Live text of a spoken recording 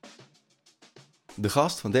De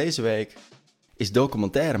gast van deze week is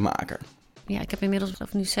documentairemaker. Ja, ik heb inmiddels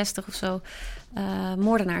nu 60 of zo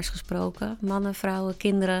moordenaars gesproken. Mannen, vrouwen,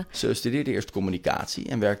 kinderen. Ze studeerde eerst communicatie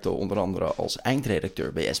en werkte onder andere als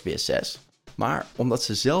eindredacteur bij SBS6. Maar omdat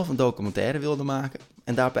ze zelf een documentaire wilde maken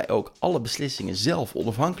en daarbij ook alle beslissingen zelf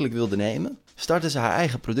onafhankelijk wilde nemen, startte ze haar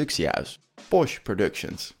eigen productiehuis, Posh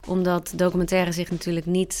Productions. Omdat documentaire zich natuurlijk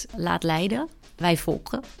niet laat leiden. Wij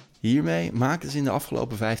volgen. Hiermee maakte ze in de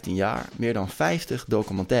afgelopen 15 jaar meer dan 50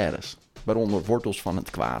 documentaires. Waaronder Wortels van het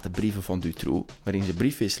Kwaad, de brieven van Dutroux, waarin ze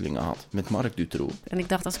briefwisselingen had met Mark Dutroux. En ik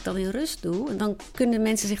dacht, als ik dat in rust doe, dan kunnen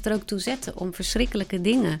mensen zich er ook toe zetten om verschrikkelijke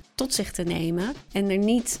dingen tot zich te nemen en er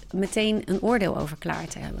niet meteen een oordeel over klaar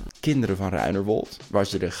te hebben. Kinderen van Ruinerwold, waar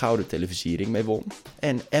ze de Gouden Televisiering mee won.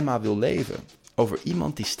 En Emma wil leven, over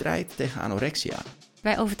iemand die strijdt tegen anorexia.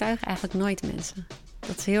 Wij overtuigen eigenlijk nooit mensen.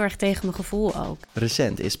 Dat is heel erg tegen mijn gevoel ook.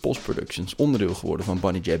 Recent is Posh Productions onderdeel geworden van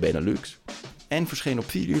Bunny J. Benelux. En verscheen op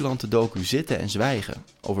 4 uur lang de docu Zitten en Zwijgen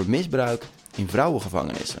over misbruik in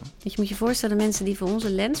vrouwengevangenissen. Je moet je voorstellen, mensen die voor onze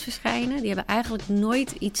lens verschijnen, die hebben eigenlijk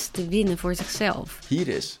nooit iets te winnen voor zichzelf. Hier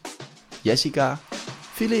is Jessica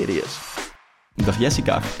Villerius. Dag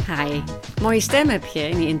Jessica. Hi. Mooie stem heb je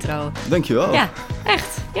in die intro. Dankjewel. Ja,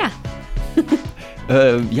 echt. Ja.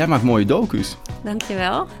 Jij maakt mooie docu's.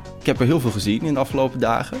 Dankjewel. Ik heb er heel veel gezien in de afgelopen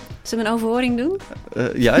dagen. Zullen we een overhoring doen?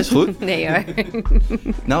 Ja, is goed. Nee hoor.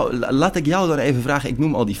 Nou, laat ik jou dan even vragen. Ik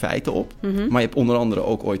noem al die feiten op. Mm-hmm. Maar je hebt onder andere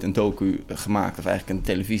ook ooit een docu gemaakt, of eigenlijk een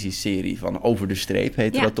televisieserie van Over de Streep,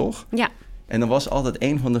 heette dat toch? Ja. En dan was altijd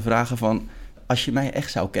een van de vragen van, als je mij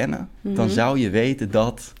echt zou kennen, dan zou je weten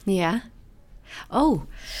dat... Ja. Oh,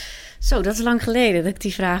 zo, dat is lang geleden dat ik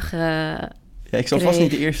die vraag... Ja, ik zal vast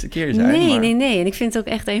niet de eerste keer zijn. Nee. En ik vind het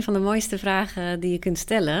ook echt een van de mooiste vragen die je kunt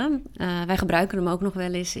stellen. Wij gebruiken hem ook nog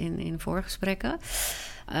wel eens in voorgesprekken.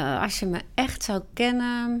 Als je me echt zou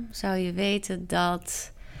kennen, zou je weten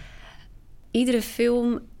dat iedere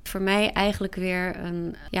film voor mij eigenlijk weer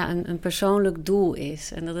een persoonlijk doel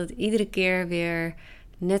is. En dat het iedere keer weer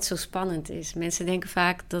net zo spannend is. Mensen denken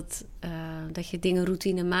vaak dat je dingen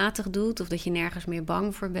routinematig doet, of dat je nergens meer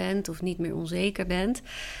bang voor bent of niet meer onzeker bent.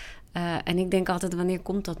 En ik denk altijd, wanneer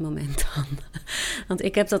komt dat moment dan? Want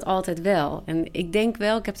ik heb dat altijd wel. En ik denk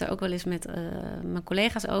wel, ik heb daar ook wel eens met mijn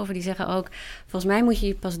collega's over. Die zeggen ook, volgens mij moet je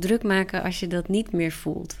je pas druk maken als je dat niet meer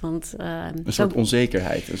voelt. Want, een soort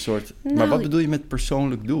onzekerheid, een soort... Nou, maar wat bedoel je met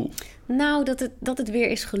persoonlijk doel? Nou, dat het weer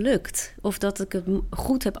is gelukt. Of dat ik het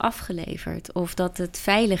goed heb afgeleverd. Of dat het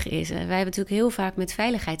veilig is. Wij hebben natuurlijk heel vaak met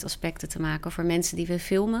veiligheidsaspecten te maken voor mensen die we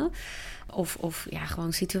filmen. Of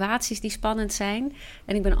gewoon situaties die spannend zijn.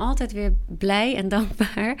 En ik ben altijd weer blij en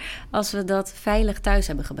dankbaar als we dat veilig thuis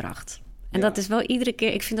hebben gebracht. En dat is wel iedere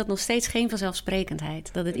keer... Ik vind dat nog steeds geen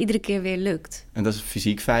vanzelfsprekendheid. Dat het iedere keer weer lukt. En dat is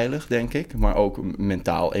fysiek veilig, denk ik. Maar ook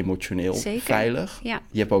mentaal, emotioneel veilig. Ja.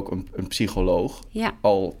 Je hebt ook een psycholoog. Ja.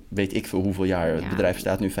 Al weet ik veel hoeveel jaar. Het bedrijf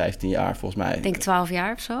staat nu 15 jaar, volgens mij. Ik denk 12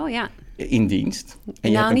 jaar of zo, ja. In dienst.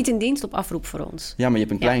 En niet in dienst, op afroep voor ons. Ja, maar je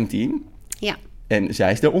hebt een klein team. Ja. En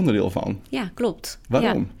zij is daar onderdeel van. Ja, klopt.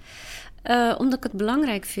 Waarom? Ja. Omdat ik het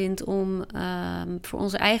belangrijk vind om voor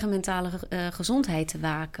onze eigen mentale gezondheid te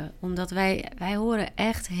waken. Omdat wij horen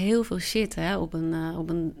echt heel veel shit op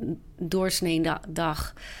een doorsnee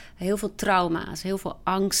dag. Heel veel trauma's, heel veel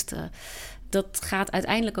angsten. Dat gaat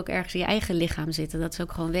uiteindelijk ook ergens in je eigen lichaam zitten. Dat is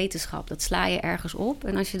ook gewoon wetenschap. Dat sla je ergens op.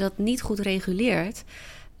 En als je dat niet goed reguleert,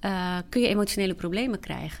 kun je emotionele problemen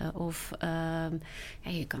krijgen. Of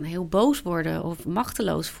je kan heel boos worden of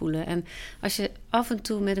machteloos voelen. En als je af en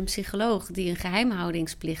toe met een psycholoog die een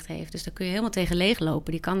geheimhoudingsplicht heeft, dus daar kun je helemaal tegen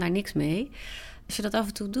leeglopen, die kan daar niks mee. Als je dat af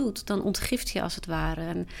en toe doet, dan ontgift je als het ware.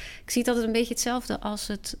 En ik zie het altijd een beetje hetzelfde als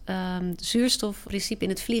het zuurstofprincipe in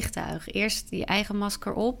het vliegtuig. Eerst je eigen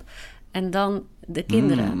masker op en dan de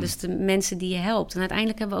kinderen. Dus de mensen die je helpt. En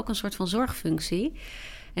uiteindelijk hebben we ook een soort van zorgfunctie.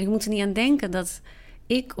 En ik moet er niet aan denken dat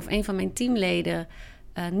ik of een van mijn teamleden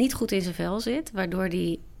niet goed in zijn vel zit, waardoor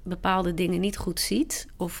die bepaalde dingen niet goed ziet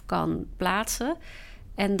of kan plaatsen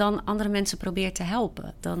en dan andere mensen probeert te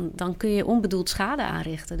helpen. Dan kun je onbedoeld schade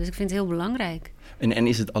aanrichten. Dus ik vind het heel belangrijk. En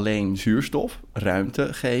is het alleen zuurstof,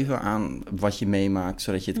 ruimte geven aan wat je meemaakt,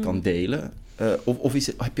 zodat je het kan delen? Of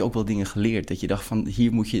heb je ook wel dingen geleerd dat je dacht van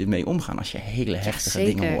hier moet je mee omgaan als je hele heftige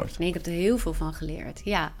dingen hoort? Nee, ik heb er heel veel van geleerd.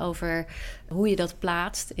 Ja, over hoe je dat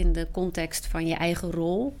plaatst in de context van je eigen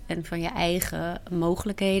rol en van je eigen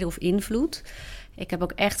mogelijkheden of invloed. Ik heb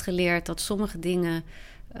ook echt geleerd dat sommige dingen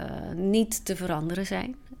niet te veranderen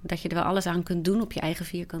zijn. Dat je er wel alles aan kunt doen op je eigen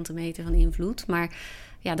vierkante meter van invloed. Maar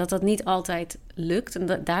ja, dat niet altijd lukt. En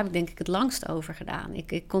daar heb ik denk ik het langst over gedaan.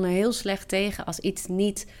 Ik kon er heel slecht tegen als iets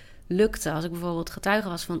niet lukte. Als ik bijvoorbeeld getuige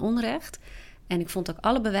was van onrecht En ik vond dat ik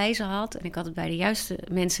alle bewijzen had. En ik had het bij de juiste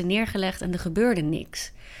mensen neergelegd. En er gebeurde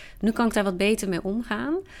niks. Nu kan ik daar wat beter mee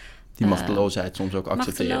omgaan. Die machteloosheid soms ook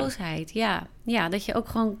accepteren. Machteloosheid, ja. Ja, dat je ook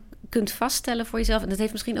gewoon kunt vaststellen voor jezelf. En dat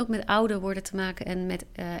heeft misschien ook met ouder worden te maken en met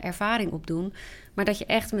ervaring opdoen. Maar dat je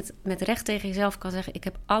echt met recht tegen jezelf kan zeggen... ik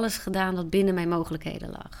heb alles gedaan wat binnen mijn mogelijkheden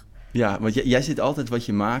lag. Ja, want jij zit altijd, wat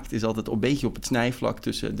je maakt... is altijd een beetje op het snijvlak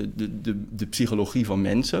tussen de psychologie van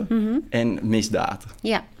mensen... en misdaad.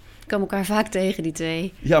 Ja, ik kom elkaar vaak tegen, die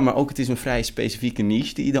twee. Ja, maar ook het is een vrij specifieke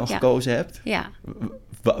niche die je dan gekozen hebt. Ja.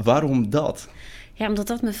 Waarom dat? Ja, omdat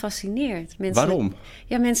dat me fascineert. Waarom?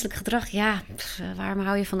 Ja, menselijk gedrag. Ja, waarom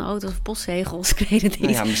hou je van auto's of postzegels? Ik weet het niet.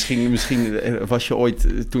 Nou ja, misschien was je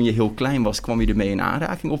ooit, toen je heel klein was... kwam je ermee in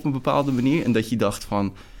aanraking op een bepaalde manier... en dat je dacht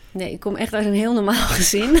van... Nee, ik kom echt uit een heel normaal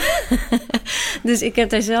gezin. Dus ik heb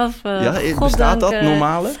daar zelf... bestaat dat,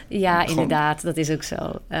 normale? Ja, inderdaad. Dat is ook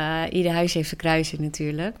zo. Ieder huisje heeft zijn kruisje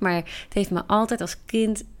natuurlijk. Maar het heeft me altijd als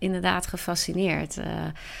kind inderdaad gefascineerd.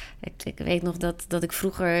 Ik weet nog dat ik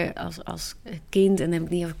vroeger als kind... en dan heb ik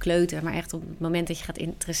niet over kleuter... maar echt op het moment dat je gaat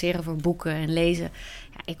interesseren voor boeken en lezen...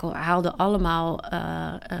 Ja, ik haalde allemaal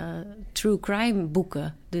true crime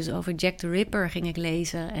boeken. Dus over Jack the Ripper ging ik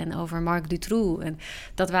lezen... en over Marc Dutroux. En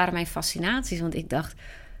dat waren mijn fascinaties. Want ik dacht,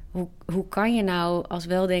 hoe kan je nou als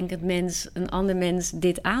weldenkend mens... een ander mens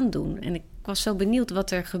dit aandoen? En ik was zo benieuwd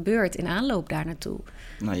wat er gebeurt in aanloop daar naartoe.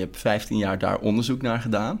 Nou, je hebt 15 jaar daar onderzoek naar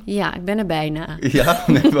gedaan. Ja, ik ben er bijna. Ja,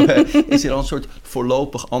 is er al een soort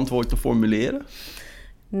voorlopig antwoord te formuleren?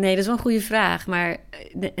 Nee, dat is wel een goede vraag. Maar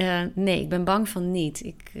nee, ik ben bang van niet.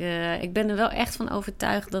 Ik ben er wel echt van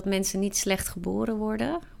overtuigd dat mensen niet slecht geboren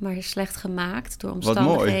worden... maar slecht gemaakt door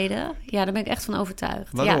omstandigheden. Wat mooi. Ja, daar ben ik echt van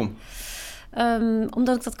overtuigd. Waarom? Ja.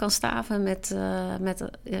 Omdat ik dat kan staven met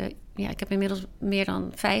ik heb inmiddels meer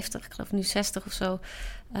dan 50, ik geloof nu 60 of zo...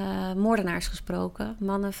 moordenaars gesproken.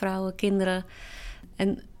 Mannen, vrouwen, kinderen.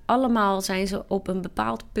 En allemaal zijn ze op een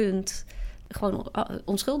bepaald punt... gewoon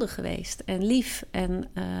onschuldig geweest en lief. En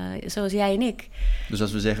zoals jij en ik. Dus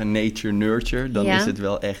als we zeggen nature, nurture... dan is het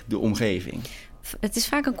wel echt de omgeving. Het is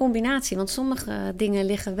vaak een combinatie. Want sommige dingen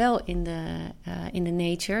liggen wel in de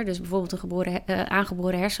nature. Dus bijvoorbeeld een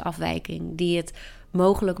aangeboren hersenafwijking... die het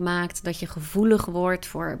mogelijk maakt dat je gevoelig wordt...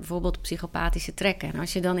 voor bijvoorbeeld psychopathische trekken. En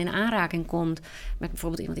als je dan in aanraking komt... met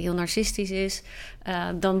bijvoorbeeld iemand die heel narcistisch is...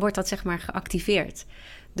 dan wordt dat zeg maar geactiveerd.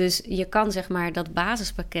 Dus je kan zeg maar dat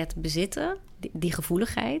basispakket bezitten, die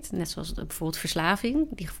gevoeligheid, net zoals bijvoorbeeld verslaving,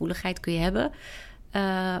 die gevoeligheid kun je hebben.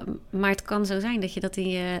 Maar het kan zo zijn dat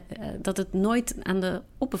je dat het nooit aan de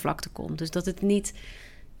oppervlakte komt. Dus dat het niet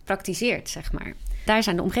praktiseert, zeg maar. Daar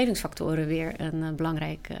zijn de omgevingsfactoren weer een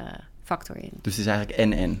belangrijke factor in. Dus het is eigenlijk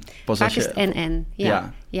en. Vaak is het en.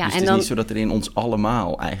 Ja. Dus het is niet zo dat er in ons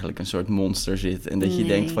allemaal eigenlijk een soort monster zit. En dat je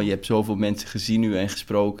denkt van, je hebt zoveel mensen gezien nu en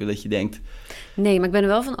gesproken, dat je denkt... Nee, maar ik ben er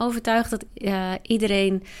wel van overtuigd dat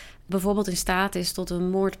iedereen bijvoorbeeld in staat is tot een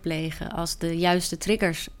moord plegen... als de juiste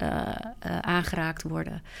triggers aangeraakt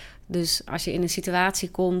worden. Dus als je in een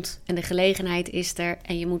situatie komt en de gelegenheid is er...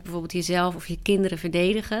 en je moet bijvoorbeeld jezelf of je kinderen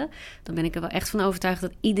verdedigen... dan ben ik er wel echt van overtuigd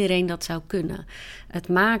dat iedereen dat zou kunnen. Het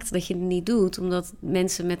maakt dat je het niet doet, omdat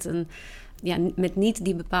mensen met niet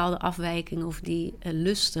die bepaalde afwijking of die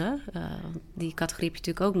lusten... die categorie heb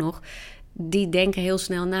je natuurlijk ook nog... die denken heel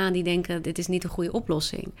snel na, die denken dit is niet een goede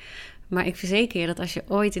oplossing. Maar ik verzeker je dat als je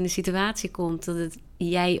ooit in de situatie komt... dat het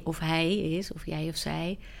jij of hij is, of jij of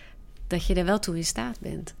zij... dat je er wel toe in staat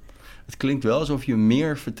bent. Het klinkt wel alsof je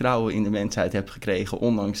meer vertrouwen in de mensheid hebt gekregen...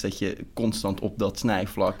 ondanks dat je constant op dat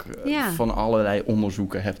snijvlak van allerlei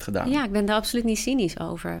onderzoeken hebt gedaan. Ja, ik ben daar absoluut niet cynisch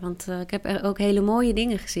over. Want ik heb ook hele mooie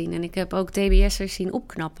dingen gezien. En ik heb ook TBS'ers zien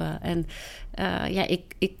opknappen. En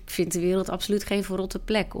ik vind de wereld absoluut geen verrotte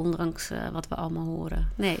plek... ondanks wat we allemaal horen.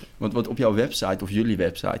 Nee. Want op jouw website of jullie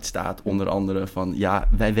website staat onder andere van... ja,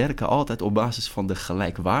 wij werken altijd op basis van de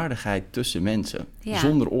gelijkwaardigheid tussen mensen. Ja.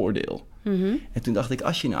 Zonder oordeel. Mm-hmm. En toen dacht ik,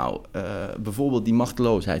 als je nou bijvoorbeeld die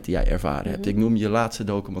machteloosheid die jij ervaren hebt... ik noem je laatste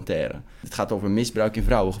documentaire. Het gaat over misbruik in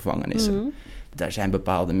vrouwengevangenissen. Mm-hmm. Daar zijn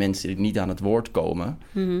bepaalde mensen die niet aan het woord komen...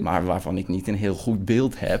 maar waarvan ik niet een heel goed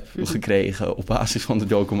beeld heb gekregen... op basis van de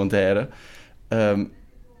documentaire.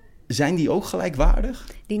 Zijn die ook gelijkwaardig?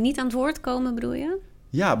 Die niet aan het woord komen, bedoel je?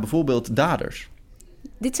 Ja, bijvoorbeeld daders.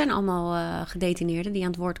 Dit zijn allemaal gedetineerden die aan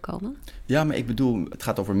het woord komen. Ja, maar ik bedoel, het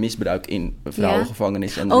gaat over misbruik in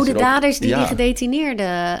vrouwengevangenis. Ja. En de daders die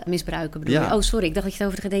gedetineerden misbruiken bedoel je? Oh, sorry, ik dacht dat je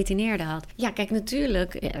het over de gedetineerden had. Ja, kijk,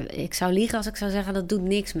 natuurlijk, ik zou liegen als ik zou zeggen dat doet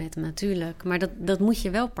niks met me, natuurlijk. Maar dat moet je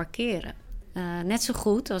wel parkeren. net zo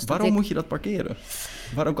goed als Waarom moet je dat parkeren?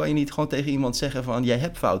 Waarom kan je niet gewoon tegen iemand zeggen van... jij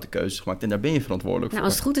hebt foute keuzes gemaakt en daar ben je verantwoordelijk voor?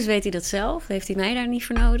 Als het goed is weet hij dat zelf. Heeft hij mij daar niet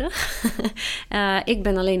voor nodig. Ik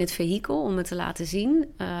ben alleen het vehikel om het te laten zien.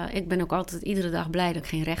 Ik ben ook altijd iedere dag blij dat ik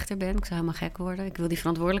geen rechter ben. Ik zou helemaal gek worden. Ik wil die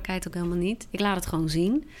verantwoordelijkheid ook helemaal niet. Ik laat het gewoon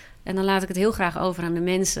zien. En dan laat ik het heel graag over aan de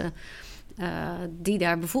mensen... die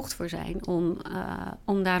daar bevoegd voor zijn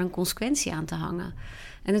om daar een consequentie aan te hangen.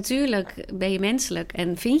 En natuurlijk ben je menselijk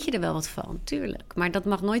en vind je er wel wat van, tuurlijk. Maar dat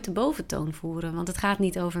mag nooit de boventoon voeren, want het gaat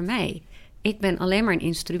niet over mij. Ik ben alleen maar een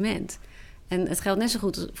instrument. En het geldt net zo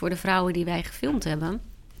goed voor de vrouwen die wij gefilmd hebben.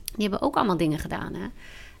 Die hebben ook allemaal dingen gedaan, hè.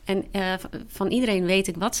 En van iedereen weet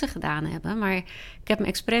ik wat ze gedaan hebben. Maar ik heb me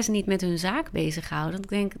expres niet met hun zaak bezig gehouden.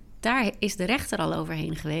 Want ik denk, daar is de rechter al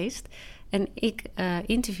overheen geweest. En ik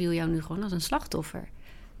interview jou nu gewoon als een slachtoffer.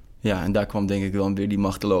 Ja, en daar kwam denk ik wel weer die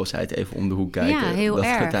machteloosheid even om de hoek kijken. Ja, heel dat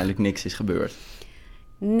erg. er uiteindelijk niks is gebeurd.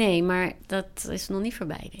 Nee, maar dat is nog niet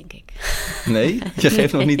voorbij, denk ik. Nee? Je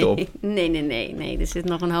geeft nog niet op? Nee. Er zit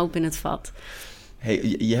nog een hoop in het vat.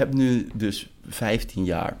 Hey, je hebt nu dus 15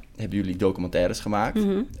 jaar, hebben jullie documentaires gemaakt.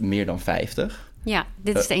 Mm-hmm. Meer dan 50. Ja,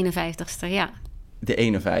 dit is de 51ste, ja.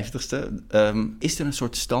 De 51ste. Is er een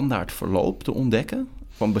soort standaard verloop te ontdekken?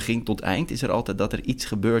 Van begin tot eind? Is er altijd dat er iets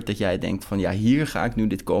gebeurt dat jij denkt van... ja, hier ga ik nu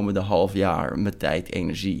dit komende half jaar mijn tijd,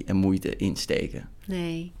 energie en moeite insteken?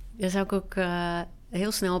 Nee, daar zou ik ook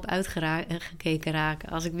heel snel op uitgekeken raken.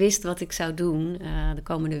 Als ik wist wat ik zou doen de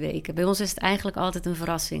komende weken. Bij ons is het eigenlijk altijd een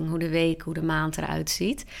verrassing hoe de week, hoe de maand eruit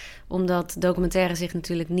ziet. Omdat documentaire zich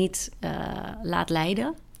natuurlijk niet laat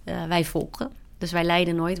leiden. Wij volgen. Dus wij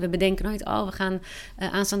leiden nooit. We bedenken nooit, we gaan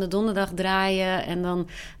aanstaande donderdag draaien... en dan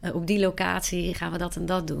op die locatie gaan we dat en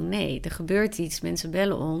dat doen. Nee, er gebeurt iets. Mensen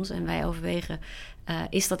bellen ons en wij overwegen...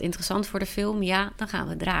 is dat interessant voor de film? Ja, dan gaan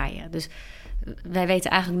we draaien. Dus wij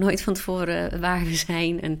weten eigenlijk nooit van tevoren waar we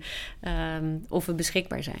zijn... en of we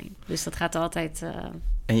beschikbaar zijn. Dus dat gaat altijd...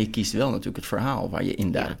 En je kiest wel natuurlijk het verhaal waar je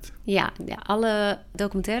induikt. Ja, alle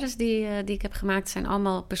documentaires die ik heb gemaakt... zijn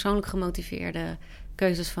allemaal persoonlijk gemotiveerde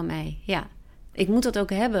keuzes van mij, ja. Ik moet dat ook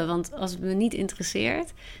hebben, want als het me niet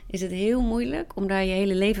interesseert... is het heel moeilijk om daar je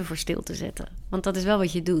hele leven voor stil te zetten. Want dat is wel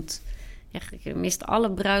wat je doet. Je mist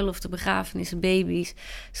alle bruiloften, begrafenissen, baby's,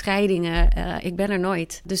 scheidingen. Ik ben er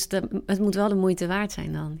nooit. Dus het moet wel de moeite waard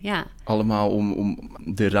zijn dan, ja. Allemaal om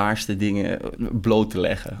de raarste dingen bloot te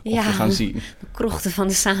leggen of te gaan zien. De krochten van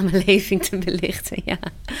de samenleving te belichten, ja.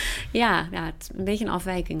 Ja, het is een beetje een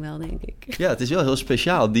afwijking wel, denk ik. Ja, het is wel heel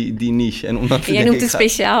speciaal, die niche. En jij noemt het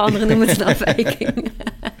speciaal, anderen noemen het een afwijking.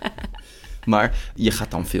 Maar je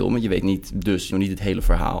gaat dan filmen, je weet niet dus nog niet het hele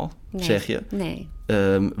verhaal, zeg je. Nee.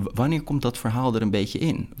 Wanneer komt dat verhaal er een beetje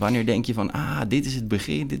in? Wanneer denk je van, dit is het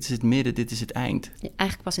begin, dit is het midden, dit is het eind? Ja,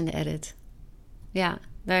 eigenlijk pas in de edit. Ja,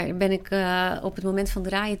 daar ben ik op het moment van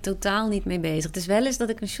draaien totaal niet mee bezig. Het is wel eens dat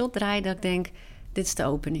ik een shot draai dat ik denk, dit is de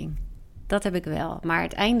opening. Dat heb ik wel. Maar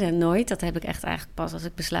het einde nooit, dat heb ik echt eigenlijk pas als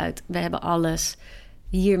ik besluit, we hebben alles.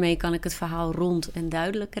 Hiermee kan ik het verhaal rond en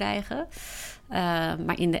duidelijk krijgen.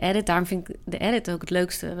 Maar in de edit, daarom vind ik de edit ook het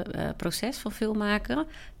leukste proces van filmmaken.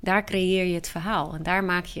 Daar creëer je het verhaal. En daar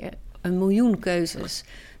maak je 1 miljoen keuzes.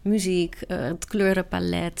 Muziek, het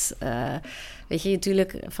kleurenpalet. Weet je,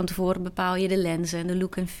 natuurlijk van tevoren bepaal je de lenzen en de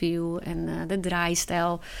look en feel en de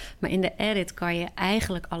draaistijl. Maar in de edit kan je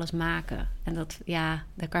eigenlijk alles maken. En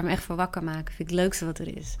daar kan je me echt voor wakker maken. Vind ik het leukste wat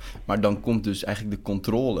er is. Maar dan komt dus eigenlijk de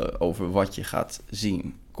controle over wat je gaat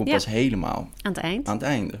zien. Komt pas helemaal aan het eind. Aan het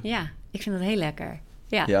einde. Ja, ik vind dat heel lekker.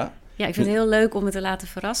 Ja, ja? Ja, ik vind het heel leuk om me te laten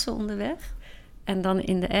verrassen onderweg. En dan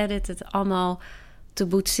in de edit het allemaal te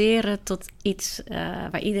boetseren tot iets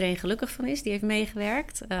waar iedereen gelukkig van is, die heeft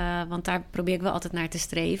meegewerkt. Want daar probeer ik wel altijd naar te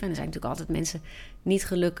streven. En er zijn natuurlijk altijd mensen niet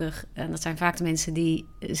gelukkig. En dat zijn vaak de mensen die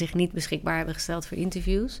zich niet beschikbaar hebben gesteld voor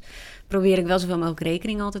interviews. Probeer ik wel zoveel mogelijk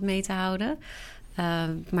rekening altijd mee te houden.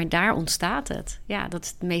 Maar daar ontstaat het. Ja, dat is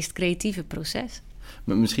het meest creatieve proces.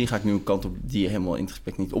 Misschien ga ik nu een kant op die je helemaal in het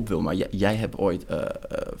gesprek niet op wil. Maar jij hebt ooit,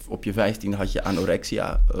 op je 15e had je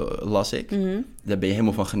anorexia, las ik. Mm-hmm. Daar ben je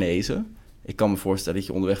helemaal van genezen. Ik kan me voorstellen dat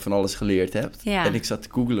je onderweg van alles geleerd hebt. Ja. En ik zat te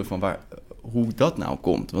googelen van hoe dat nou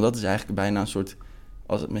komt. Want dat is eigenlijk bijna een soort,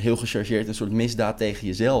 als het me heel gechargeerd, een soort misdaad tegen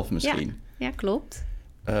jezelf misschien. Ja, klopt.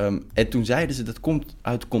 En toen zeiden ze, dat komt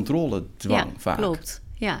uit controledwang vaak. Klopt.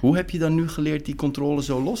 Ja. Hoe heb je dan nu geleerd die controle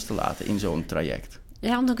zo los te laten in zo'n traject?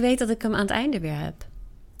 Ja, omdat ik weet dat ik hem aan het einde weer heb.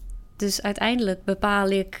 Dus uiteindelijk bepaal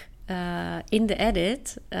ik in de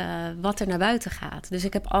edit wat er naar buiten gaat. Dus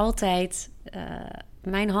ik heb altijd...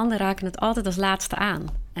 mijn handen raken het altijd als laatste aan.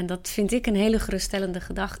 En dat vind ik een hele geruststellende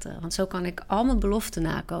gedachte. Want zo kan ik al mijn beloften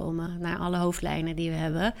nakomen naar alle hoofdlijnen die we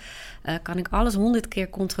hebben. Kan ik alles 100 keer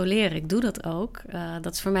controleren. Ik doe dat ook.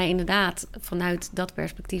 Dat is voor mij inderdaad vanuit dat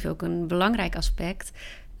perspectief ook een belangrijk aspect.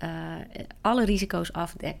 Alle risico's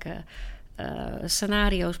afdekken.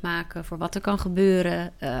 Scenario's maken voor wat er kan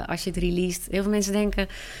gebeuren als je het released. Heel veel mensen denken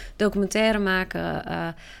documentaire maken,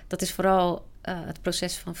 dat is vooral het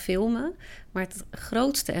proces van filmen. Maar het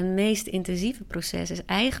grootste en meest intensieve proces is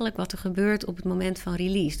eigenlijk wat er gebeurt op het moment van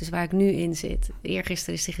release. Dus waar ik nu in zit.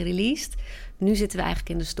 Eergisteren is hij gereleased. Nu zitten we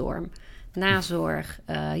eigenlijk in de storm. Nazorg,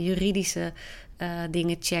 juridische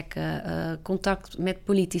dingen checken, contact met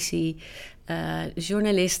politici,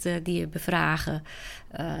 journalisten die je bevragen.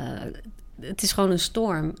 Het is gewoon een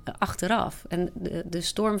storm achteraf. En de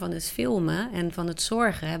storm van het filmen en van het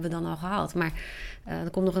zorgen hebben we dan al gehad. Maar er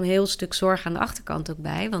komt nog een heel stuk zorg aan de achterkant ook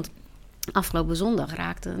bij. Want afgelopen zondag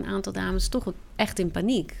raakten een aantal dames toch echt in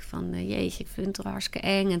paniek. Van jeetje, ik vind het toch hartstikke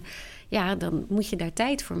eng. En ja, dan moet je daar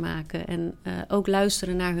tijd voor maken. En ook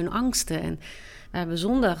luisteren naar hun angsten. En we hebben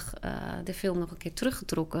zondag de film nog een keer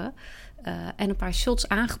teruggetrokken. En een paar shots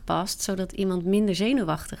aangepast, zodat iemand minder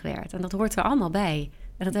zenuwachtig werd. En dat hoort er allemaal bij.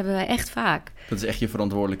 En dat hebben wij echt vaak. Dat is echt je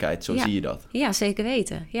verantwoordelijkheid, zo zie je dat? Ja, zeker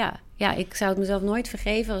weten. Ja, ik zou het mezelf nooit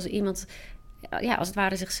vergeven als iemand, als het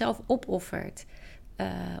ware, zichzelf opoffert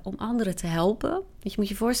om anderen te helpen. Want je moet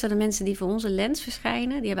je voorstellen, mensen die voor onze lens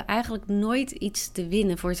verschijnen, die hebben eigenlijk nooit iets te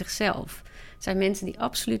winnen voor zichzelf. Het zijn mensen die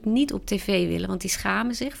absoluut niet op tv willen, want die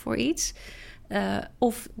schamen zich voor iets.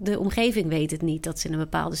 Of de omgeving weet het niet dat ze in een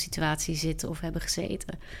bepaalde situatie zitten of hebben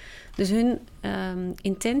gezeten. Dus hun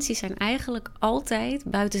intenties zijn eigenlijk altijd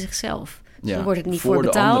buiten zichzelf. Ja, ze worden niet voor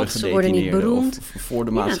betaald, ze worden niet beroemd. Of voor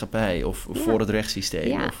de maatschappij of voor het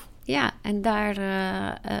rechtssysteem. Ja, en daar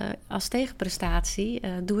als tegenprestatie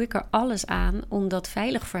doe ik er alles aan om dat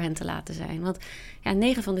veilig voor hen te laten zijn. Want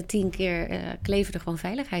 9 van de 10 keer kleven er gewoon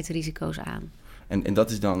veiligheidsrisico's aan. En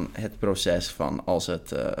dat is dan het proces van als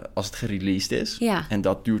het gereleased is. Ja. En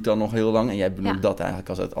dat duurt dan nog heel lang. En jij benoemt dat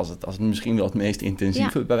eigenlijk als het misschien wel het meest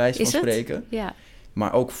intensieve, bij wijze van spreken. Ja.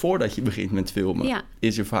 Maar ook voordat je begint met filmen,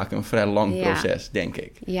 is er vaak een vrij lang proces, denk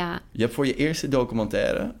ik. Ja. Je hebt voor je eerste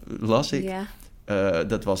documentaire, las ik,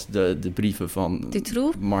 dat was de brieven van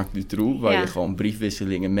Marc Dutroux, waar je gewoon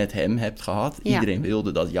briefwisselingen met hem hebt gehad. Ja. Iedereen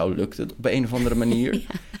wilde dat jou lukte op een of andere manier.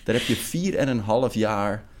 Daar heb je 4,5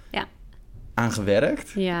 jaar aan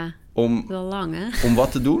gewerkt. Ja, om, wel lang, hè? Om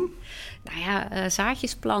wat te doen? Nou ja,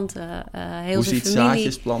 zaadjes planten. Hoe ziet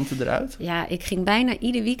zaadjes planten eruit? Ja, ik ging bijna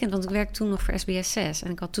ieder weekend, want ik werkte toen nog voor SBS 6.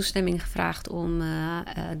 En ik had toestemming gevraagd om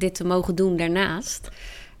dit te mogen doen daarnaast.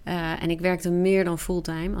 En ik werkte meer dan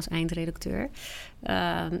fulltime als eindredacteur.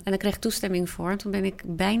 En daar kreeg ik toestemming voor. En toen ben ik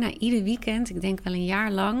bijna ieder weekend, ik denk wel een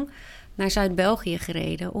jaar lang, naar Zuid-België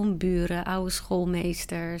gereden om buren, oude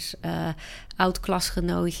schoolmeesters,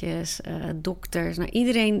 oud-klasgenootjes, dokters. Nou,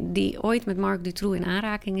 iedereen die ooit met Marc Dutroux in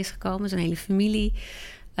aanraking is gekomen, zijn hele familie,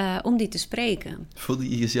 om die te spreken. Voelde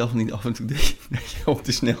je jezelf niet af en toe dat je op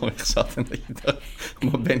de snelweg zat en dat je dacht,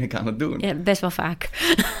 wat ben ik aan het doen? Ja, best wel vaak.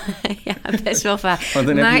 Best wel vaak. Want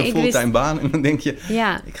dan heb je een fulltime baan en dan denk je,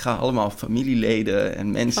 ik ga allemaal familieleden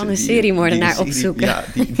en mensen van een seriemoordenaar opzoeken. Ja,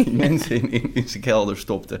 die mensen in zijn kelder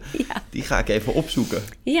stopten. Ja. Die ga ik even opzoeken.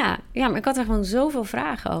 Ja, maar ik had er gewoon zoveel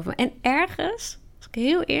vragen over. En ergens, als ik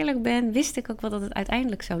heel eerlijk ben, wist ik ook wel dat het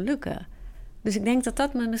uiteindelijk zou lukken. Dus ik denk dat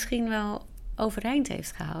dat me misschien wel overeind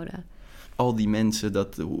heeft gehouden. Al die mensen,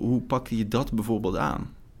 hoe pakte je dat bijvoorbeeld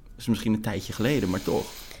aan? Dat is misschien een tijdje geleden, maar toch.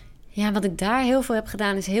 Ja, wat ik daar heel veel heb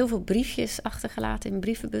gedaan, is heel veel briefjes achtergelaten in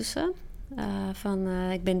brievenbussen.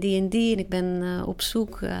 Ik ben die en die en ik ben op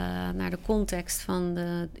zoek naar de context van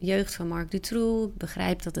de jeugd van Marc Dutroux. Ik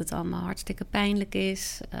begrijp dat het allemaal hartstikke pijnlijk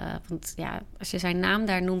is. Want als je zijn naam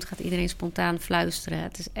daar noemt, gaat iedereen spontaan fluisteren.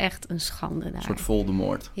 Het is echt een schande daar. Een soort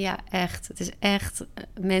Voldemort. Ja, echt. Het is echt.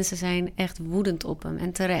 Mensen zijn echt woedend op hem.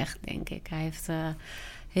 En terecht, denk ik. Hij heeft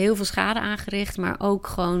heel veel schade aangericht, maar ook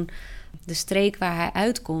gewoon de streek waar hij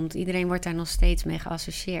uitkomt. Iedereen wordt daar nog steeds mee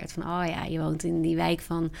geassocieerd. Van, je woont in die wijk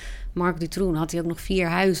van Marc Dutroux. Dan had hij ook nog 4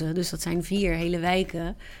 huizen. Dus dat zijn 4 hele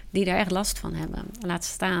wijken die daar echt last van hebben. Laat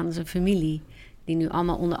staan zijn familie, die nu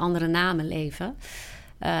allemaal onder andere namen leven.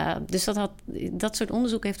 Dus dat soort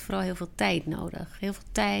onderzoek heeft vooral heel veel tijd nodig. Heel veel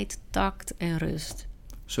tijd, tact en rust.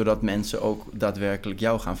 Zodat mensen ook daadwerkelijk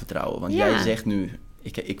jou gaan vertrouwen. Want jij zegt nu,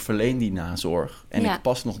 ik verleen die nazorg en ik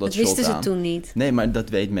pas nog dat shot aan. Dat wisten ze toen niet. Nee, maar dat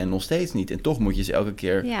weet men nog steeds niet. En toch moet je ze elke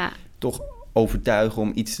keer toch overtuigen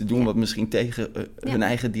om iets te doen wat misschien tegen hun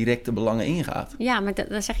eigen directe belangen ingaat. Ja, maar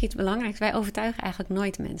daar zeg je iets belangrijks. Wij overtuigen eigenlijk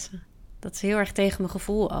nooit mensen. Dat is heel erg tegen mijn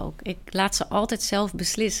gevoel ook. Ik laat ze altijd zelf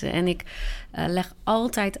beslissen. En ik leg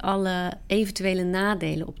altijd alle eventuele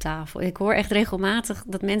nadelen op tafel. Ik hoor echt regelmatig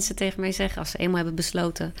dat mensen tegen mij zeggen, als ze eenmaal hebben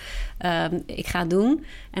besloten, ik ga het doen.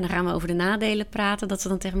 En dan gaan we over de nadelen praten. Dat ze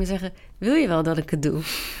dan tegen mij zeggen, wil je wel dat ik het doe?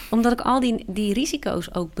 Omdat ik al die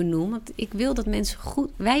risico's ook benoem. Want ik wil dat mensen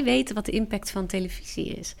goed... Wij weten wat de impact van televisie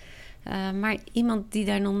is. Maar iemand die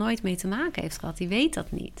daar nog nooit mee te maken heeft gehad, die weet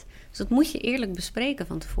dat niet. Dus dat moet je eerlijk bespreken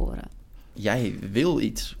van tevoren. Jij wil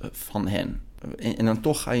iets van hen. En dan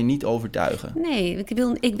toch ga je niet overtuigen. Nee,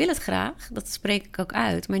 ik wil het graag. Dat spreek ik ook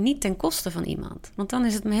uit. Maar niet ten koste van iemand. Want dan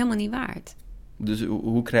is het me helemaal niet waard. Dus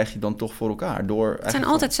hoe krijg je dan toch voor elkaar? Het zijn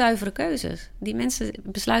altijd zuivere keuzes. Die mensen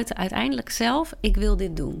besluiten uiteindelijk zelf, ik wil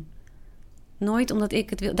dit doen. Nooit omdat ik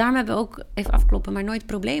het wil. Daarom hebben we ook, even afkloppen, maar nooit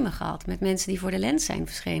problemen gehad met mensen die voor de lens zijn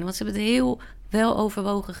verschenen. Want ze hebben het heel wel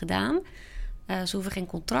overwogen gedaan. Ze hoeven geen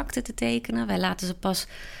contracten te tekenen. Wij laten ze pas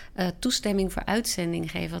toestemming voor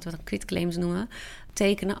uitzending geven, wat we dan quitclaims noemen,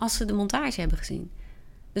 tekenen als ze de montage hebben gezien.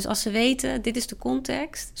 Dus als ze weten, dit is de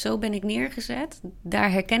context, zo ben ik neergezet,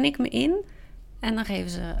 daar herken ik me in. En dan geven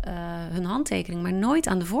ze hun handtekening, maar nooit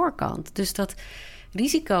aan de voorkant. Dus dat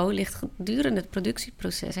risico ligt gedurende het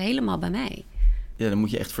productieproces helemaal bij mij. Ja, dan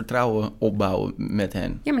moet je echt vertrouwen opbouwen met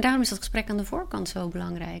hen. Ja, maar daarom is dat gesprek aan de voorkant zo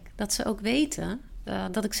belangrijk. Dat ze ook weten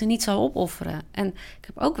dat ik ze niet zal opofferen. En ik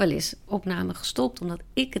heb ook wel eens opname gestopt omdat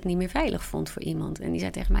ik het niet meer veilig vond voor iemand. En die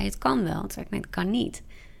zei tegen mij, het kan wel. Toen zei ik, nee, het kan niet.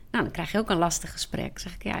 Nou, dan krijg je ook een lastig gesprek. Dan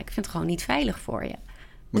zeg ik, ja, ik vind het gewoon niet veilig voor je.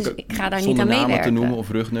 Dus ik ga daar niet aan meewerken. Zonder namen te noemen of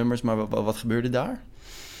rugnummers, maar wat gebeurde daar?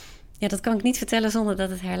 Ja, dat kan ik niet vertellen zonder dat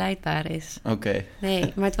het herleidbaar is. Oké.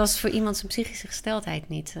 Nee, maar het was voor iemand zijn psychische gesteldheid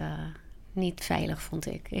niet veilig, vond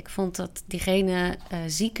ik. Ik vond dat diegene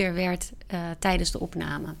zieker werd tijdens de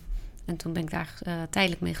opname. En toen ben ik daar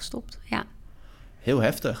tijdelijk mee gestopt, ja. Heel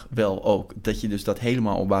heftig wel ook, dat je dus dat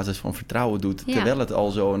helemaal op basis van vertrouwen doet. Ja. Terwijl het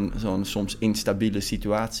al zo'n soms instabiele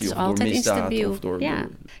situatie is of door misdaad instabiel. Of door... Ja,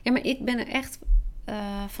 maar ik ben er echt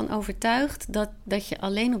van overtuigd dat je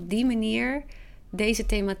alleen op die manier deze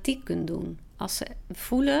thematiek kunt doen. Als ze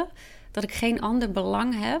voelen dat ik geen ander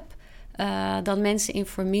belang heb dan mensen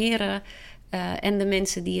informeren en de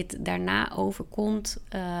mensen die het daarna overkomt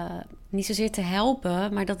niet zozeer te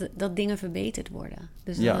helpen, maar dat dingen verbeterd worden.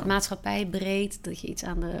 Dus dat het maatschappij breed, dat je iets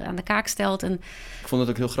aan de kaak stelt. En ik vond het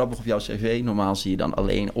ook heel grappig op jouw cv. Normaal zie je dan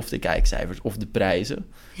alleen of de kijkcijfers of de prijzen.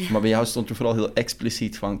 Ja. Maar bij jou stond er vooral heel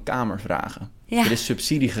expliciet van kamervragen. Ja. Er is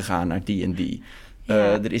subsidie gegaan naar die en die. Ja.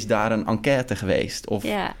 Er is daar een enquête geweest. Of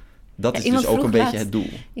dat is dus ook een beetje het doel.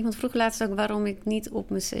 Iemand vroeg laatst ook waarom ik niet op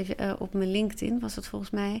mijn CV, op mijn LinkedIn, was het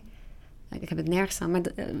volgens mij, ik heb het nergens staan, maar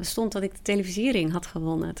stond dat ik de televisiering had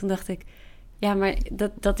gewonnen. Toen dacht ik, ja, maar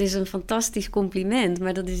dat is een fantastisch compliment,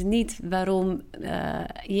 maar dat is niet waarom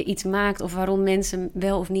je iets maakt of waarom mensen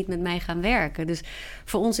wel of niet met mij gaan werken. Dus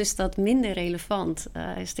voor ons is dat minder relevant.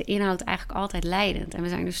 Is de inhoud eigenlijk altijd leidend. En we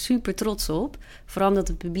zijn er super trots op. Vooral omdat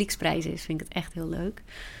het een publieksprijs is, vind ik het echt heel leuk.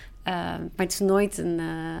 Maar het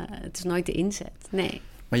is nooit de inzet, nee.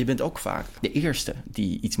 Maar je bent ook vaak de eerste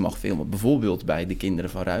die iets mag filmen. Bijvoorbeeld bij de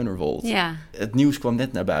kinderen van Ruinerwold. Ja. Het nieuws kwam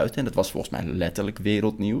net naar buiten en dat was volgens mij letterlijk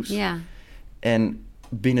wereldnieuws. Ja. En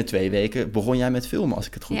binnen 2 weken begon jij met filmen, als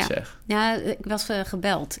ik het goed zeg. Ja, ik was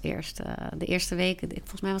gebeld eerst. De eerste week,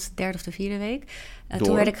 volgens mij was het de 3e of de 4e week.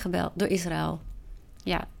 Toen werd ik gebeld door Israël.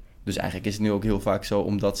 Ja. Dus eigenlijk is het nu ook heel vaak zo,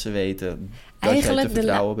 omdat ze weten dat jij te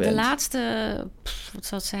vertrouwen bent. De laatste, wat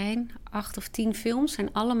zal het zijn, 8 of 10 films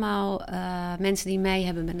zijn allemaal mensen die mij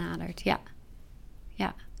hebben benaderd. Ja.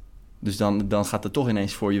 Dus dan gaat het toch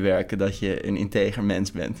ineens voor je werken dat je een integer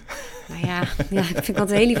mens bent. Nou ja, ik vind het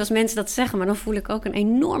altijd heel lief als mensen dat zeggen, maar dan voel ik ook een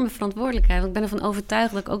enorme verantwoordelijkheid. Want ik ben ervan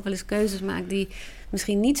overtuigd dat ik ook wel eens keuzes maak die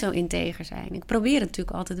misschien niet zo integer zijn. Ik probeer het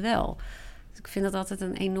natuurlijk altijd wel. Dus ik vind dat altijd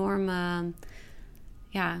een enorme...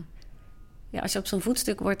 Ja, als je op zo'n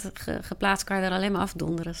voetstuk wordt geplaatst, kan je er alleen maar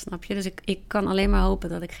afdonderen, snap je? Dus ik kan alleen maar hopen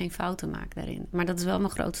dat ik geen fouten maak daarin. Maar dat is wel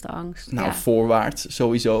mijn grootste angst. Nou, voorwaarts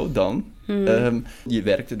sowieso dan. Je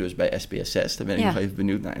werkte dus bij SBS6, daar ben ik nog even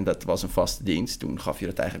benieuwd naar. En dat was een vaste dienst. Toen gaf je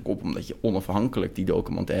dat eigenlijk op omdat je onafhankelijk die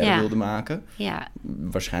documentaire wilde maken. Ja.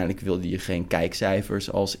 Waarschijnlijk wilde je geen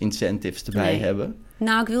kijkcijfers als incentives erbij hebben.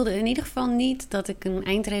 Nou, ik wilde in ieder geval niet dat ik een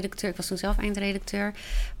eindredacteur... Ik was toen zelf eindredacteur.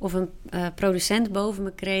 Of een producent boven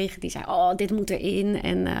me kreeg. Die zei, dit moet erin.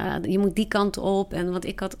 En je moet die kant op. Want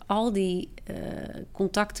ik had al die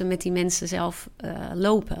contacten met die mensen zelf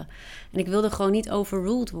lopen. En ik wilde gewoon niet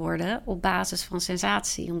overruled worden op basis van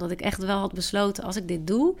sensatie. Omdat ik echt wel had besloten, als ik dit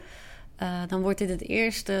doe... dan wordt dit het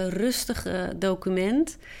eerste rustige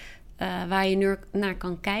document... waar je nu naar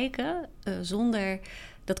kan kijken zonder...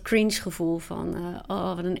 dat cringe gevoel van,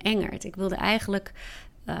 wat een engert. Ik wilde eigenlijk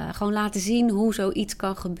gewoon laten zien hoe zoiets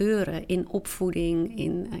kan gebeuren in opvoeding,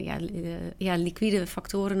 in liquide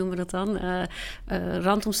factoren noemen we dat dan,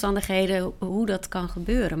 randomstandigheden, hoe dat kan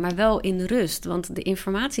gebeuren. Maar wel in rust, want de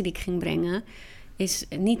informatie die ik ging brengen is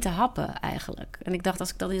niet te happen eigenlijk. En ik dacht, als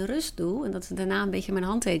ik dat in rust doe, en dat is daarna een beetje mijn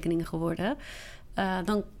handtekeningen geworden,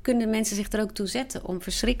 dan kunnen mensen zich er ook toe zetten om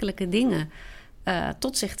verschrikkelijke dingen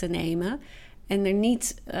tot zich te nemen en er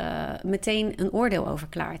niet meteen een oordeel over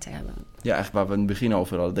klaar te hebben. Ja, eigenlijk waar we in het begin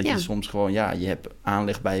over hadden. Dat je soms gewoon, je hebt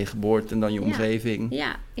aanleg bij je geboorte en dan je omgeving.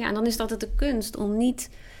 Ja, en dan is dat het de kunst om niet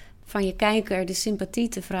van je kijker de sympathie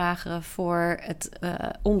te vragen voor het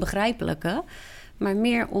onbegrijpelijke, maar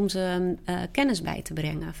meer om ze kennis bij te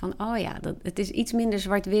brengen. Van, het is iets minder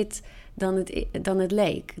zwart-wit dan het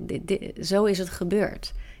leek. Zo is het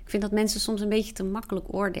gebeurd. Ik vind dat mensen soms een beetje te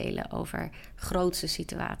makkelijk oordelen over grootse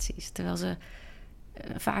situaties, terwijl ze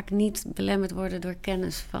vaak niet belemmerd worden door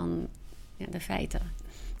kennis van de feiten.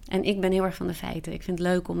 En ik ben heel erg van de feiten. Ik vind het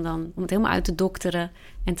leuk om het helemaal uit te dokteren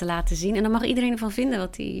en te laten zien. En dan mag iedereen ervan vinden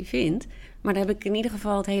wat hij vindt. Maar dan heb ik in ieder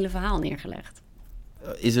geval het hele verhaal neergelegd.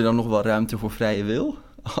 Is er dan nog wel ruimte voor vrije wil?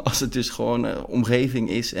 Als het dus gewoon omgeving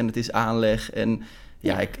is en het is aanleg en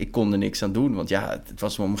ik kon er niks aan doen. Want het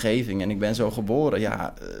was mijn omgeving en ik ben zo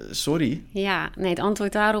geboren. Sorry. Ja, nee, het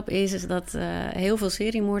antwoord daarop is dat heel veel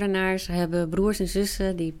seriemoordenaars hebben broers en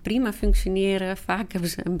zussen die prima functioneren. Vaak hebben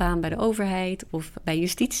ze een baan bij de overheid of bij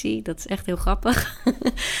justitie. Dat is echt heel grappig.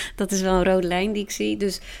 Dat is wel een rode lijn die ik zie.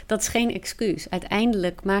 Dus dat is geen excuus.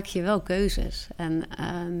 Uiteindelijk maak je wel keuzes. En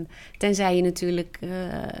tenzij je natuurlijk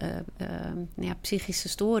psychische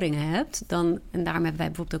storingen hebt, en daarom hebben wij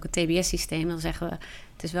bijvoorbeeld ook het TBS-systeem. Dan zeggen we,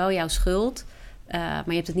 het is wel jouw schuld, maar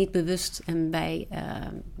je hebt het niet bewust en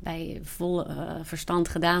bij vol verstand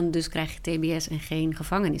gedaan, dus krijg je TBS en geen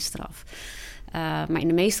gevangenisstraf. Maar in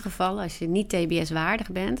de meeste gevallen, als je niet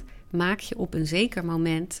TBS-waardig bent, maak je op een zeker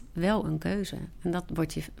moment wel een keuze. En dat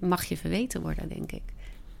mag je verweten worden, denk ik.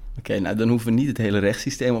 Oké, dan hoeven we niet het hele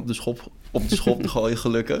rechtssysteem op de schop te gooien,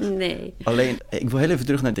 gelukkig. Nee. Alleen, ik wil heel even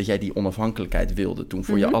terug naar dat jij die onafhankelijkheid wilde toen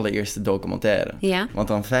voor je allereerste documentaire. Ja. Want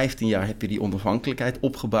dan 15 jaar heb je die onafhankelijkheid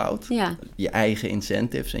opgebouwd. Ja. Je eigen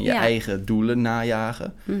incentives en je eigen doelen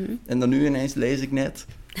najagen. Mm-hmm. En dan nu ineens lees ik net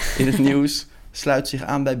in het nieuws, sluit zich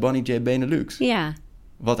aan bij Bonnie J. Benelux. Ja.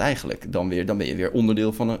 Wat eigenlijk dan ben je weer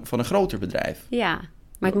onderdeel van een groter bedrijf. Ja.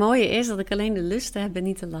 Maar het mooie is dat ik alleen de lusten heb en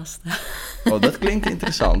niet de lasten. Oh, dat klinkt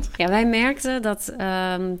interessant. Ja, wij merkten dat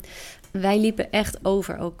wij liepen echt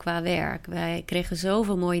over ook qua werk. Wij kregen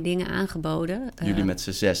zoveel mooie dingen aangeboden. Jullie met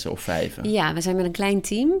z'n 6 of 5? Ja, we zijn met een klein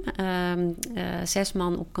team. 6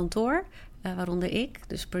 man op kantoor, waaronder ik.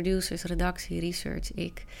 Dus producers, redactie, research,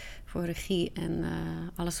 ik voor regie en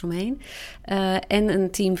alles eromheen. En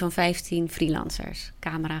een team van 15 freelancers.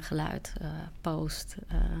 Camera, geluid, post,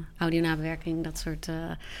 audionabewerking, dat soort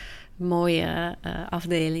mooie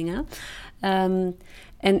afdelingen.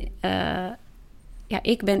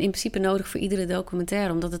 Ik ben in principe nodig voor iedere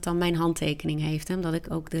documentaire, omdat het dan mijn handtekening heeft. Hè? Omdat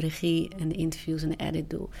ik ook de regie en de interviews en de edit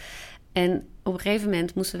doe. En op een gegeven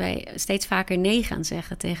moment moesten wij steeds vaker nee gaan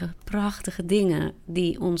zeggen tegen prachtige dingen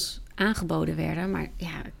die ons aangeboden werden. Maar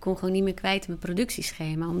ik kon gewoon niet meer kwijt in mijn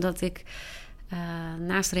productieschema. Omdat ik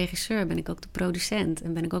naast regisseur ben ik ook de producent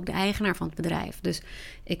en ben ik ook de eigenaar van het bedrijf. Dus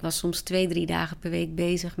ik was soms 2-3 dagen per week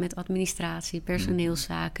bezig met administratie,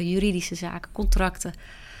 personeelszaken, juridische zaken, contracten.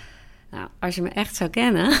 Nou, als je me echt zou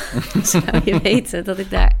kennen, zou je weten dat ik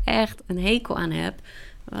daar echt een hekel aan heb.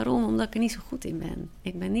 Waarom? Omdat ik er niet zo goed in ben.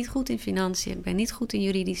 Ik ben niet goed in financiën, ik ben niet goed in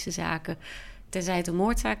juridische zaken. Tenzij het een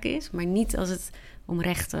moordzaak is, maar niet als het om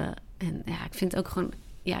rechten. En ik vind het ook gewoon,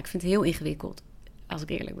 ik vind het heel ingewikkeld, als ik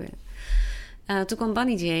eerlijk ben. Toen kwam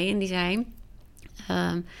Bonnie J en die zei,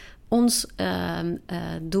 ons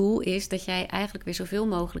doel is dat jij eigenlijk weer zoveel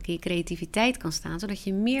mogelijk in je creativiteit kan staan, zodat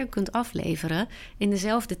je meer kunt afleveren in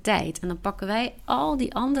dezelfde tijd. En dan pakken wij al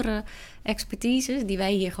die andere expertises die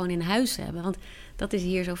wij hier gewoon in huis hebben. Want dat is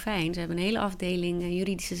hier zo fijn. Ze hebben een hele afdeling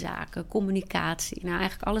juridische zaken, communicatie. Nou,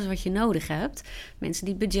 eigenlijk alles wat je nodig hebt. Mensen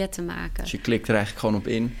die budgetten maken. Dus je klikt er eigenlijk gewoon op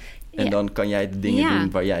in. En dan kan jij de dingen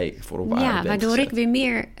doen waar jij voor op aarde bent waardoor gezet. ik weer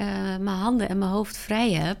meer mijn handen en mijn hoofd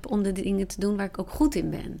vrij heb om de dingen te doen waar ik ook goed in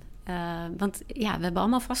ben. Want we hebben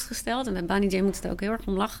allemaal vastgesteld, en met Bonnie J moeten ze er ook heel erg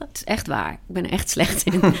om lachen. Het is echt waar. Ik ben er echt slecht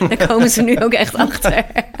in. Daar komen ze nu ook echt achter.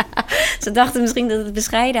 Ze dachten misschien dat het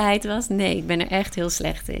bescheidenheid was. Nee, ik ben er echt heel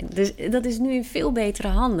slecht in. Dus dat is nu in veel betere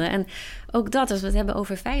handen. En ook dat, als we het hebben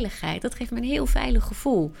over veiligheid, dat geeft me een heel veilig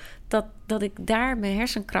gevoel. Dat ik daar mijn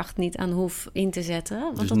hersenkracht niet aan hoef in te zetten.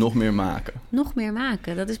 Want dus nog meer maken. Nog meer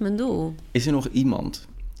maken, dat is mijn doel. Is er nog iemand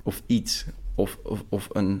of iets of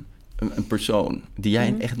een persoon die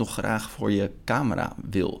jij echt nog graag voor je camera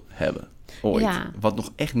wil hebben? ooit. Ja. Wat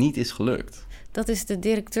nog echt niet is gelukt. Dat is de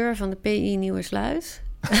directeur van de PI Nieuwersluis.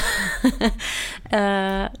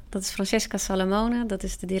 Dat is Francesca Salamone, dat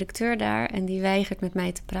is de directeur daar. En die weigert met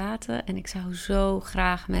mij te praten. En ik zou zo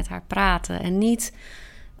graag met haar praten. En niet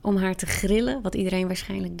om haar te grillen, wat iedereen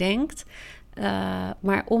waarschijnlijk denkt.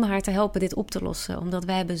 Maar om haar te helpen dit op te lossen. Omdat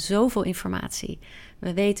wij hebben zoveel informatie.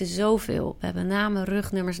 We weten zoveel. We hebben namen,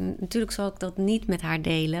 rugnummers. Natuurlijk zal ik dat niet met haar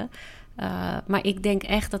delen. Maar ik denk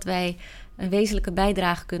echt dat wij een wezenlijke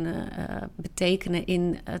bijdrage kunnen betekenen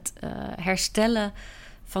in het herstellen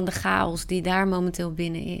van de chaos die daar momenteel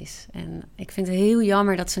binnen is. En ik vind het heel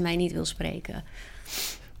jammer dat ze mij niet wil spreken.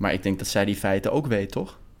 Maar ik denk dat zij die feiten ook weet,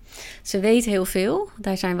 toch? Ze weet heel veel.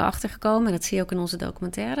 Daar zijn we achter gekomen. En dat zie je ook in onze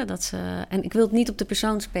documentaire. En ik wil het niet op de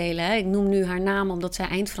persoon spelen. Hè. Ik noem nu haar naam omdat zij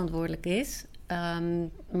eindverantwoordelijk is.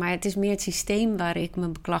 Maar het is meer het systeem waar ik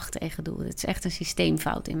mijn beklag tegen doe. Het is echt een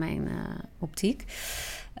systeemfout in mijn optiek.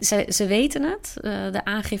 Ze weten het. De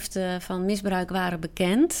aangiften van misbruik waren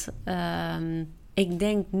bekend. Ik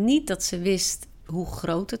denk niet dat ze wist hoe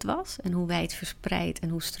groot het was en hoe wijdverspreid en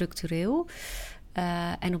hoe structureel.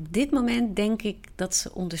 En op dit moment denk ik dat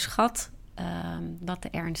ze onderschat wat de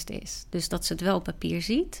ernst is. Dus dat ze het wel op papier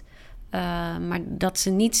ziet, maar dat ze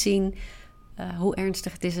niet zien hoe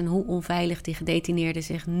ernstig het is en hoe onveilig die gedetineerden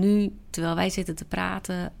zich nu, terwijl wij zitten te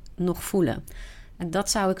praten, nog voelen. En dat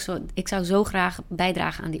zou ik zou zo graag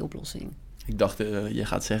bijdragen aan die oplossing. Ik dacht, je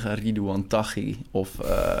gaat zeggen Ridouan Taghi of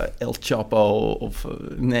El Chapo of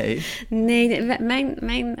nee. Nee,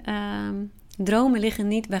 mijn dromen liggen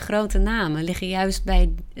niet bij grote namen. Liggen juist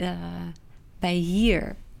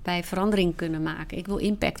bij verandering kunnen maken. Ik wil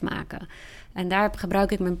impact maken. En daar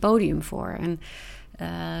gebruik ik mijn podium voor. En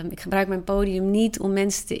ik gebruik mijn podium niet om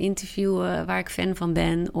mensen te interviewen waar ik fan van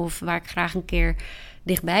ben of waar ik graag een keer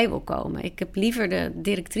dichtbij wil komen. Ik heb liever de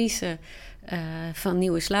directrice van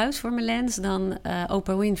Nieuwersluis voor mijn lens dan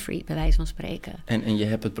Oprah Winfrey, bij wijze van spreken. En je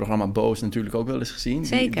hebt het programma Boos natuurlijk ook wel eens gezien.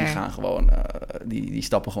 Zeker. Die gaan gewoon, die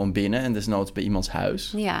stappen gewoon binnen en desnoods bij iemands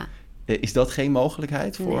huis. Ja. Is dat geen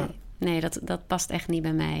mogelijkheid voor? Nee, dat past echt niet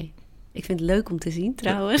bij mij. Ik vind het leuk om te zien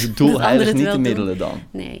trouwens. Het doel heiligt niet de middelen dan?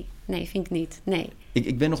 Nee, vind ik niet. Nee.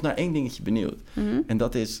 Ik ben nog naar één dingetje benieuwd. Mm-hmm. En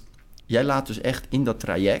dat is, jij laat dus echt in dat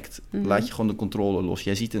traject, laat je gewoon de controle los.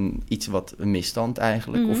 Jij ziet iets wat een misstand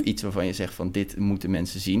eigenlijk, of iets waarvan je zegt van dit moeten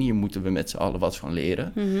mensen zien. Hier moeten we met z'n allen wat van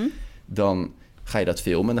leren. Dan ga je dat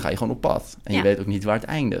filmen en dan ga je gewoon op pad. En je weet ook niet waar het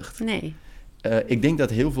eindigt. Nee. Ik denk dat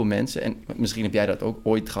heel veel mensen, en misschien heb jij dat ook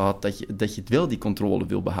ooit gehad, dat je het wel die controle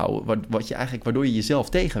wil behouden. Waardoor je jezelf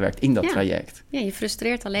tegenwerkt in dat traject. Ja, je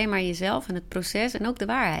frustreert alleen maar jezelf en het proces en ook de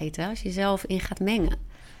waarheid. Hè, als je jezelf in gaat mengen.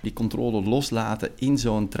 Die controle loslaten in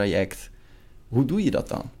zo'n traject. Hoe doe je dat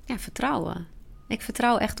dan? Ja, vertrouwen. Ik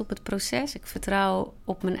vertrouw echt op het proces. Ik vertrouw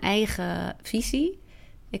op mijn eigen visie.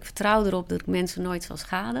 Ik vertrouw erop dat ik mensen nooit zal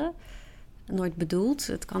schaden. Nooit bedoeld.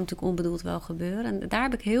 Het kan natuurlijk onbedoeld wel gebeuren. En daar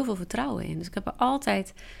heb ik heel veel vertrouwen in. Dus ik heb er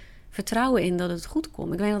altijd vertrouwen in dat het goed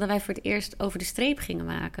komt. Ik weet nog dat wij voor het eerst over de streep gingen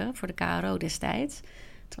maken voor de KRO destijds.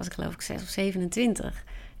 Toen was ik geloof ik 6 of 27.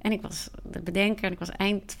 En ik was de bedenker en ik was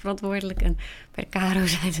eindverantwoordelijk. En bij de KRO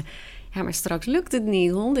zeiden ze, ja, maar straks lukt het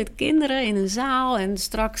niet. 100 kinderen in een zaal en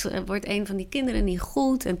straks wordt een van die kinderen niet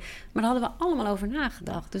goed. Maar daar hadden we allemaal over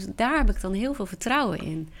nagedacht. Dus daar heb ik dan heel veel vertrouwen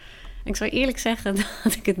in. En ik zou eerlijk zeggen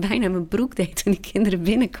dat ik het bijna in mijn broek deed toen die kinderen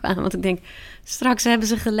binnenkwamen. Want ik denk, straks hebben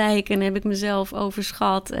ze gelijk en heb ik mezelf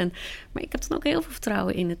overschat. Maar ik heb dan ook heel veel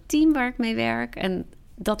vertrouwen in het team waar ik mee werk. En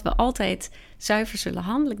dat we altijd zuiver zullen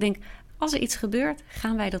handelen. Ik denk, als er iets gebeurt,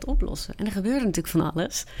 gaan wij dat oplossen. En er gebeurt natuurlijk van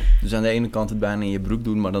alles. Dus aan de ene kant het bijna in je broek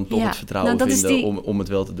doen, maar dan toch het vertrouwen vinden om het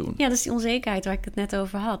wel te doen. Ja, dat is die onzekerheid waar ik het net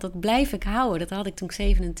over had. Dat blijf ik houden. Dat had ik toen ik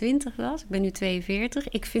 27 was. Ik ben nu 42.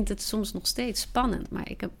 Ik vind het soms nog steeds spannend, maar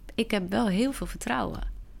ik heb wel heel veel vertrouwen.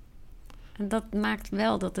 En dat maakt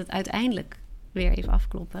wel dat het uiteindelijk, weer even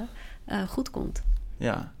afkloppen, goed komt.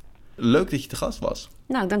 Ja, leuk dat je te gast was.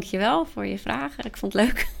 Nou, dankjewel voor je vragen. Ik vond het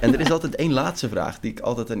leuk. En er is altijd één laatste vraag die ik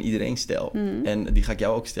altijd aan iedereen stel. En die ga ik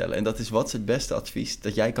jou ook stellen. En dat is, wat is het beste advies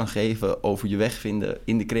dat jij kan geven over je weg vinden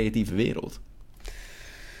in de creatieve wereld?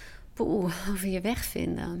 Over je weg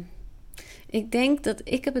vinden. Ik denk dat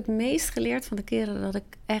ik heb het meest geleerd van de keren dat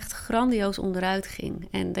ik echt grandioos onderuit ging.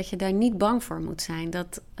 En dat je daar niet bang voor moet zijn.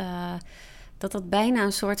 Dat bijna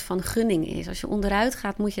een soort van gunning is. Als je onderuit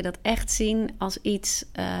gaat, moet je dat echt zien als iets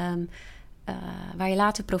waar je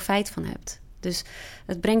later profijt van hebt. Dus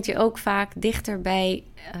het brengt je ook vaak dichter bij,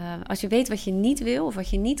 als je weet wat je niet wil of wat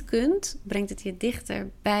je niet kunt, brengt het je dichter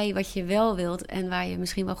bij wat je wel wilt en waar je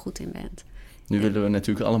misschien wel goed in bent. Nu willen we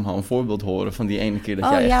natuurlijk allemaal een voorbeeld horen van die ene keer dat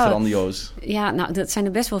jij echt grandioos... Ja, nou, dat zijn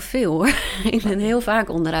er best wel veel, hoor. Ik ben heel vaak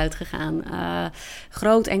onderuit gegaan.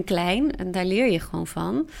 Groot en klein, en daar leer je gewoon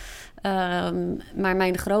van. Maar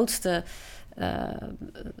mijn grootste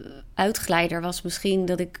uitglijder was misschien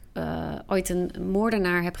dat ik ooit een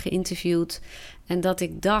moordenaar heb geïnterviewd. En dat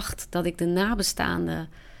ik dacht dat ik de nabestaande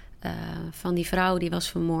van die vrouw die was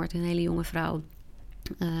vermoord, een hele jonge vrouw.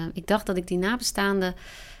 Ik dacht dat ik die nabestaande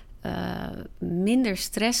minder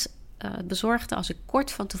stress bezorgde als ik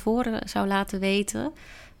kort van tevoren zou laten weten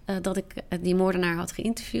dat ik die moordenaar had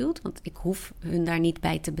geïnterviewd. Want ik hoef hun daar niet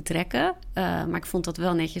bij te betrekken. Maar ik vond dat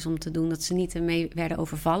wel netjes om te doen, dat ze niet ermee werden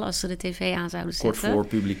overvallen als ze de tv aan zouden zetten. Kort voor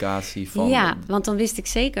publicatie van... Ja, want dan wist ik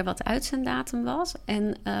zeker wat de uitzenddatum was.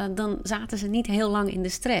 En dan zaten ze niet heel lang in de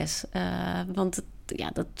stress. Want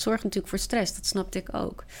dat zorgt natuurlijk voor stress, dat snapte ik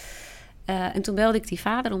ook. En toen belde ik die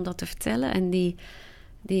vader om dat te vertellen. En die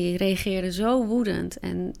reageerde zo woedend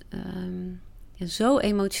en zo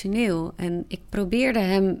emotioneel. En ik probeerde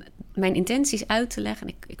hem mijn intenties uit te leggen.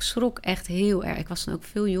 En ik schrok echt heel erg. Ik was dan ook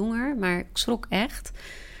veel jonger, maar ik schrok echt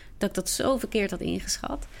dat ik dat zo verkeerd had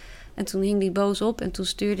ingeschat. En toen hing hij boos op en toen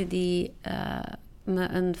stuurde hij me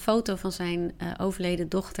een foto van zijn overleden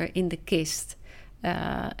dochter in de kist.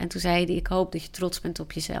 En toen zei hij, ik hoop dat je trots bent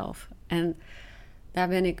op jezelf. En daar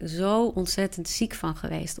ben ik zo ontzettend ziek van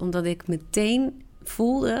geweest. Omdat ik meteen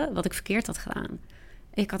voelde wat ik verkeerd had gedaan.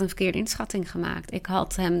 Ik had een verkeerde inschatting gemaakt. Ik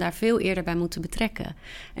had hem daar veel eerder bij moeten betrekken.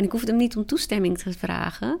 En ik hoefde hem niet om toestemming te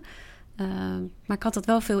vragen. Maar ik had dat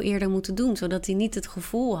wel veel eerder moeten doen. Zodat hij niet het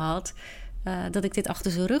gevoel had dat ik dit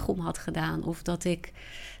achter zijn rug om had gedaan. Of dat ik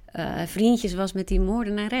vriendjes was met die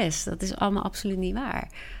moordenares. Dat is allemaal absoluut niet waar.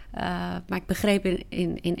 Maar ik begreep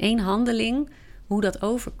in één handeling hoe dat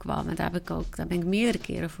overkwam. En daar ben ik meerdere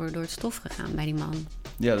keren voor door het stof gegaan bij die man.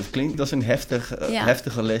 Ja, dat is een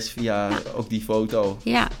heftige les via ook die foto.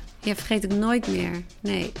 Ja, vergeet ik nooit meer.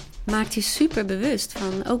 Nee, maakt je super bewust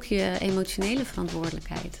van ook je emotionele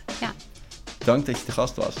verantwoordelijkheid. Ja. Dank dat je te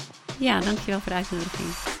gast was. Ja, dankjewel voor de uitnodiging.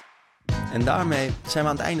 En daarmee zijn we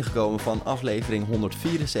aan het einde gekomen van aflevering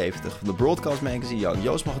 174 van de Broadcast Magazine Jouw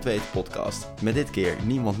Joost mag het weten podcast. Met dit keer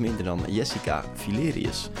niemand minder dan Jessica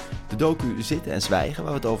Villerius. De docu Zitten en Zwijgen,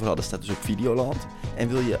 waar we het over hadden, staat dus op Videoland. En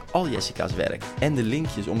wil je al Jessica's werk en de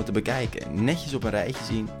linkjes om het te bekijken netjes op een rijtje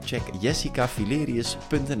zien? Check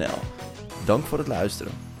jessicavillerius.nl. Dank voor het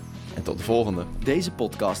luisteren. En tot de volgende. Deze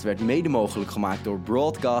podcast werd mede mogelijk gemaakt door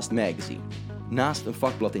Broadcast Magazine. Naast een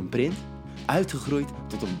vakblad in print, uitgegroeid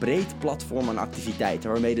tot een breed platform aan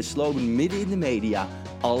activiteiten waarmee de slogan midden in de media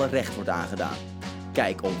alle recht wordt aangedaan.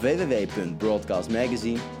 Kijk op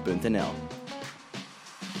www.broadcastmagazine.nl.